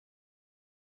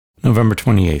November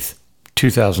 28th,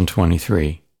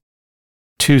 2023,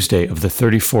 Tuesday of the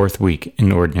 34th week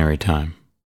in Ordinary Time.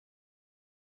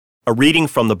 A reading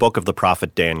from the book of the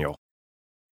prophet Daniel.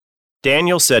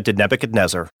 Daniel said to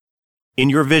Nebuchadnezzar, "In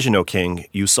your vision, O king,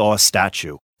 you saw a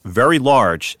statue, very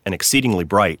large and exceedingly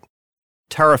bright,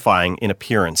 terrifying in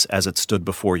appearance as it stood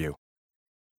before you.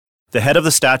 The head of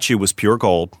the statue was pure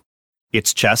gold,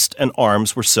 its chest and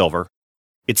arms were silver,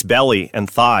 its belly and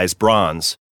thighs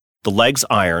bronze, the legs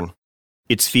iron,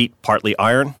 its feet partly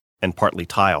iron and partly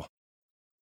tile.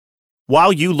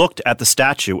 While you looked at the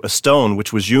statue, a stone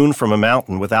which was hewn from a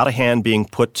mountain without a hand being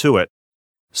put to it,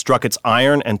 struck its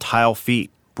iron and tile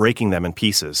feet, breaking them in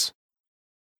pieces.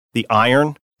 The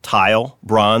iron, tile,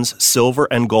 bronze, silver,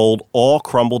 and gold all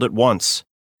crumbled at once,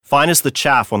 fine as the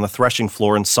chaff on the threshing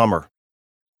floor in summer,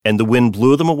 and the wind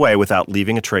blew them away without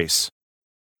leaving a trace.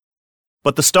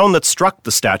 But the stone that struck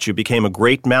the statue became a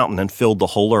great mountain and filled the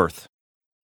whole earth."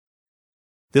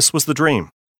 This was the dream.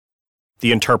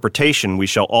 The interpretation we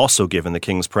shall also give in the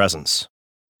king's presence.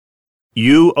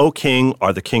 You, O king,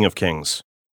 are the King of kings.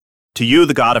 To you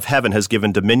the God of heaven has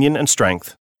given dominion and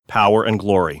strength, power and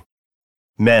glory.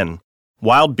 Men,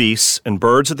 wild beasts, and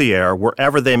birds of the air,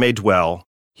 wherever they may dwell,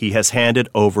 he has handed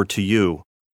over to you,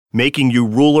 making you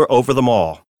ruler over them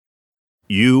all.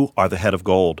 You are the head of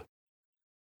gold.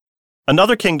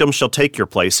 Another kingdom shall take your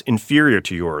place, inferior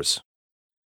to yours.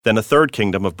 Then a third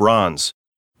kingdom of bronze,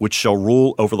 which shall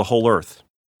rule over the whole earth.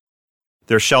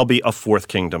 There shall be a fourth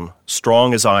kingdom,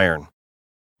 strong as iron.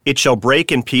 It shall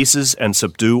break in pieces and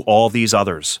subdue all these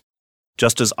others,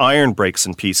 just as iron breaks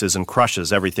in pieces and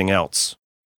crushes everything else.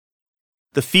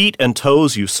 The feet and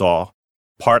toes you saw,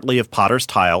 partly of potter's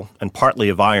tile and partly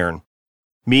of iron,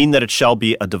 mean that it shall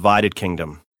be a divided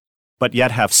kingdom, but yet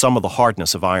have some of the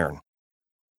hardness of iron.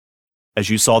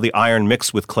 As you saw the iron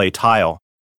mixed with clay tile,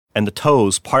 and the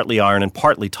toes partly iron and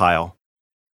partly tile,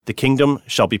 the kingdom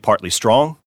shall be partly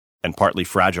strong and partly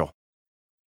fragile.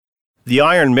 The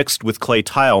iron mixed with clay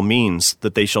tile means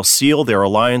that they shall seal their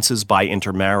alliances by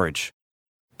intermarriage,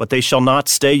 but they shall not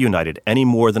stay united any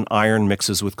more than iron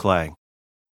mixes with clay.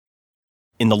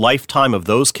 In the lifetime of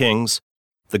those kings,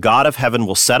 the God of heaven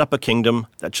will set up a kingdom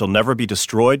that shall never be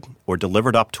destroyed or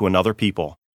delivered up to another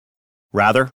people.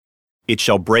 Rather, it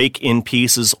shall break in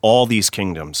pieces all these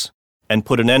kingdoms, and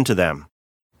put an end to them,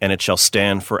 and it shall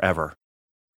stand forever.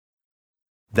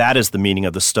 That is the meaning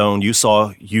of the stone you saw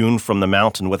hewn from the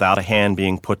mountain without a hand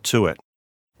being put to it,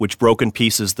 which broke in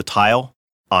pieces the tile,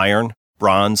 iron,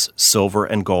 bronze, silver,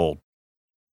 and gold.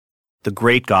 The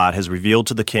great God has revealed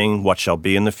to the king what shall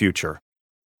be in the future.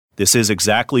 This is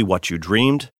exactly what you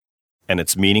dreamed, and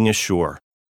its meaning is sure.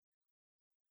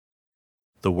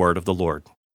 The word of the Lord.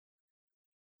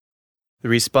 The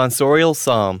responsorial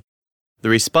psalm. The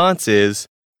response is,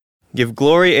 "Give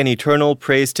glory and eternal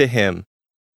praise to him.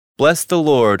 Bless the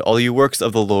Lord, all you works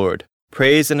of the Lord.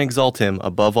 Praise and exalt him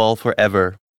above all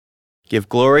forever. Give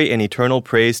glory and eternal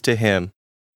praise to him.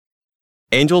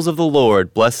 Angels of the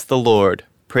Lord, bless the Lord.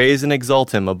 Praise and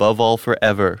exalt him above all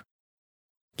forever.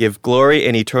 Give glory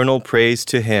and eternal praise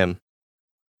to him.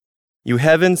 You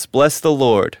heavens, bless the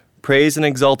Lord. Praise and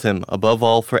exalt him above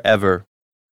all forever.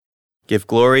 Give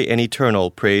glory and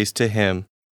eternal praise to him.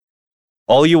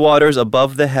 All you waters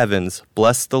above the heavens,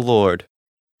 bless the Lord.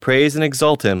 Praise and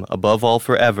exalt him above all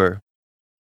forever.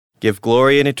 Give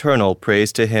glory and eternal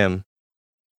praise to him.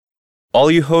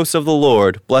 All you hosts of the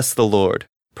Lord, bless the Lord.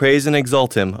 Praise and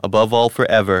exalt him above all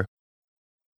forever.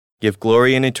 Give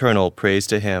glory and eternal praise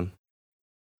to him."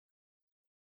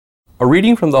 A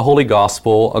reading from the Holy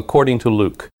Gospel according to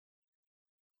Luke.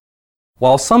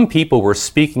 While some people were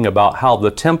speaking about how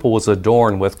the temple was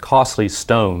adorned with costly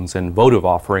stones and votive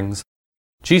offerings,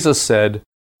 Jesus said,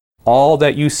 "All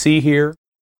that you see here,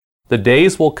 the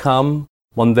days will come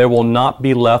when there will not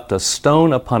be left a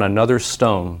stone upon another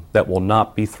stone that will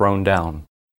not be thrown down."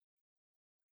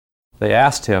 They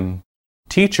asked him,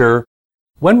 "Teacher,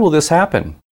 when will this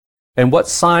happen? And what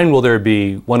sign will there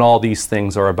be when all these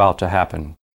things are about to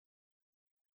happen?"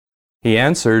 He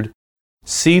answered,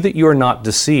 "See that you are not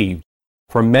deceived,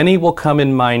 for many will come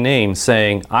in my name,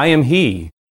 saying, 'I am he,'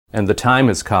 and the time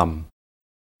has come.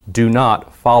 Do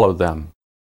not follow them.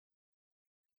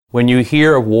 When you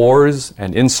hear of wars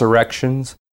and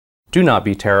insurrections, do not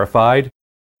be terrified,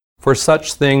 for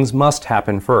such things must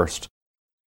happen first,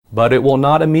 but it will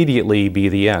not immediately be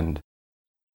the end."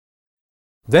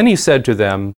 Then he said to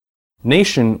them,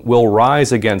 "Nation will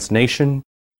rise against nation,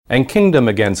 and kingdom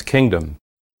against kingdom.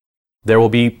 There will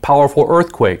be powerful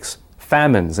earthquakes,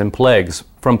 famines, and plagues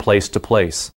from place to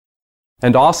place,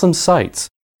 and awesome sights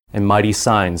and mighty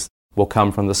signs will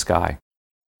come from the sky."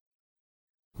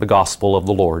 The Gospel of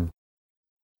the Lord.